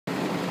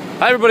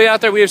Hi everybody out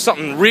there, we have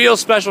something real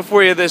special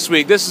for you this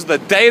week. This is the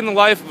day in the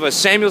life of a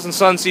Samuels &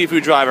 Son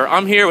seafood driver.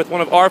 I'm here with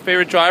one of our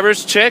favorite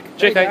drivers, Chick.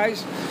 Hey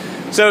guys.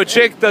 So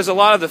Chick does a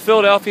lot of the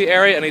Philadelphia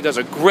area and he does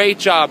a great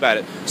job at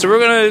it. So we're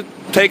going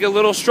to take a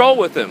little stroll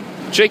with him.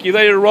 Chick, you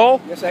ready to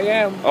roll? Yes, I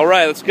am. All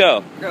right, let's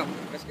go. Go.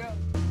 Let's go.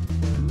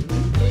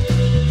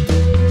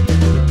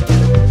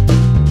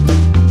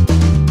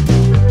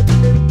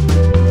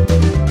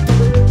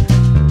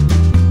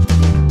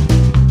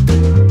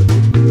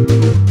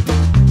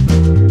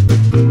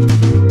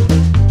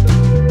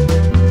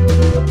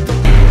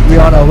 We're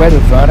on our way to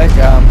Vernick.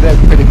 They're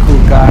pretty cool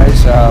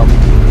guys.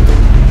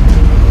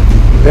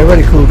 They're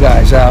really cool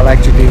guys. I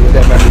like to deal with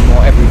them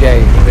every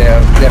day.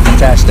 They're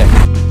fantastic.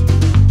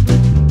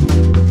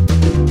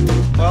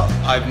 Well,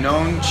 I've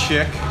known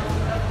Chick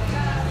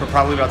for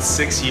probably about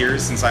 6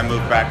 years since I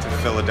moved back to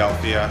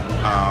Philadelphia.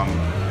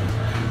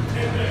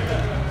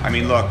 I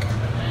mean, look,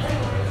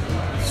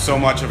 so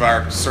much of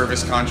our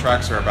service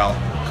contracts are about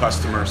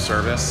customer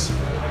service,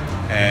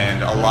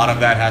 and a lot of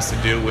that has to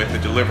do with the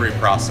delivery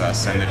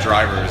process and the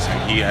drivers,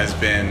 and he has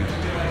been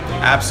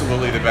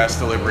absolutely the best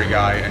delivery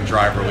guy and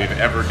driver we've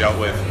ever dealt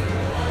with,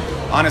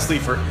 honestly,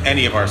 for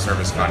any of our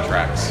service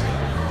contracts.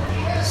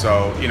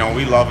 So, you know,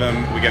 we love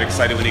him. We get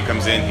excited when he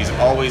comes in. He's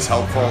always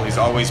helpful. He's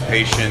always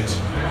patient.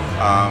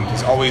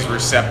 He's always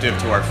receptive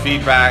to our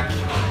feedback.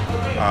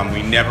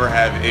 We never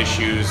have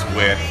issues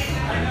with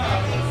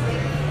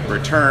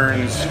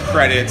returns,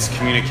 credits,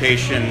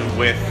 communication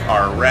with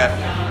our rep.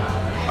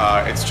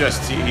 It's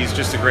just, he's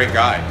just a great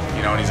guy,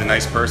 you know, and he's a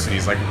nice person.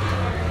 He's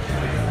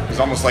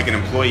almost like an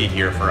employee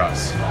here for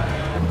us.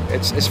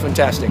 It's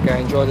fantastic. I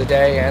enjoy the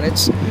day, and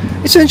it's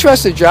an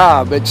interesting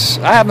job.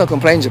 I have no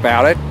complaints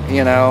about it.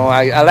 You know,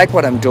 I like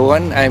what I'm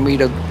doing. I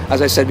meet,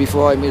 as I said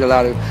before, I meet a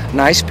lot of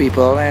nice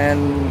people,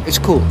 and it's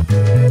cool.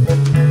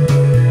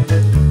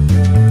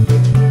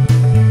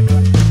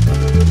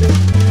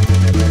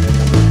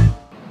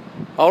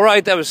 All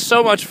right, that was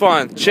so much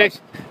fun. Chick,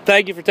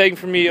 thank you for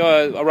taking me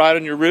a ride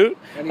on your route.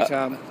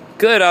 Anytime.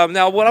 Good.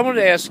 Now, what I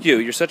wanted to ask you,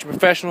 you're such a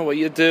professional at what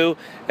you do,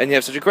 and you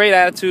have such a great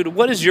attitude.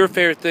 What is your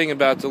favorite thing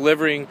about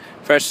delivering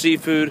fresh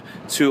seafood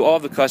to all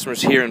the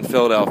customers here in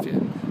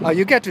Philadelphia?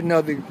 You get to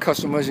know the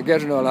customers, you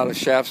get to know a lot of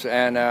chefs,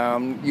 and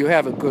you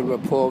have a good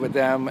rapport with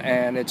them,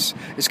 and it's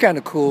kind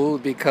of cool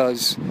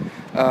because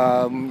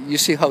you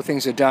see how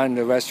things are done in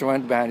the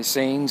restaurant, behind the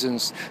scenes and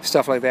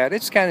stuff like that.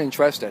 It's kind of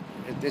interesting.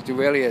 It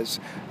really is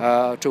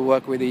to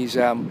work with these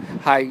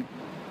high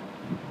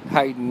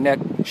net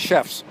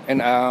chefs in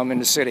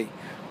the city.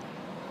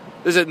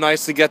 Is it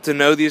nice to get to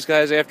know these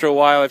guys after a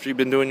while, after you've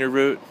been doing your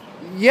route?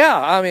 Yeah,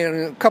 I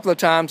mean, a couple of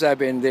times I've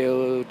been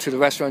there to the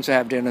restaurants and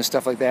have dinner and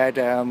stuff like that.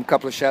 A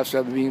couple of chefs,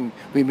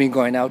 we've been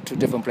going out to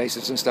different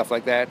places and stuff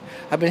like that.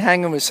 I've been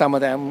hanging with some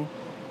of them.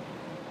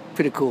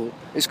 Pretty cool.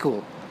 It's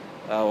cool.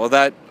 Well,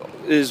 that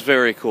is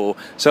very cool.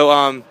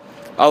 So,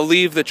 I'll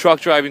leave the truck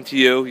driving to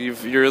you.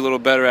 You're a little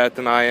better at it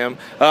than I am.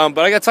 But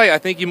I got to tell you, I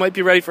think you might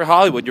be ready for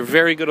Hollywood. You're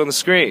very good on the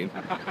screen.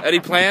 Any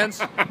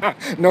plans?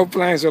 No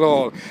plans at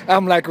all. I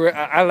like where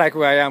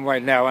I am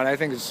right now, and I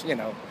think it's, you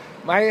know,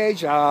 my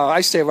age,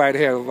 I stay right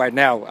here right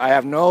now. I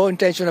have no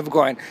intention of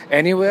going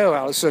anywhere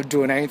else or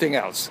doing anything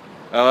else.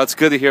 Well, that's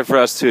good to hear for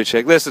us too,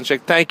 Chick. Listen,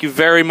 Chick, thank you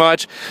very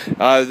much. It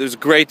was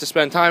great to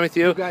spend time with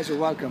you. You guys are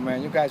welcome,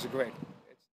 man. You guys are great.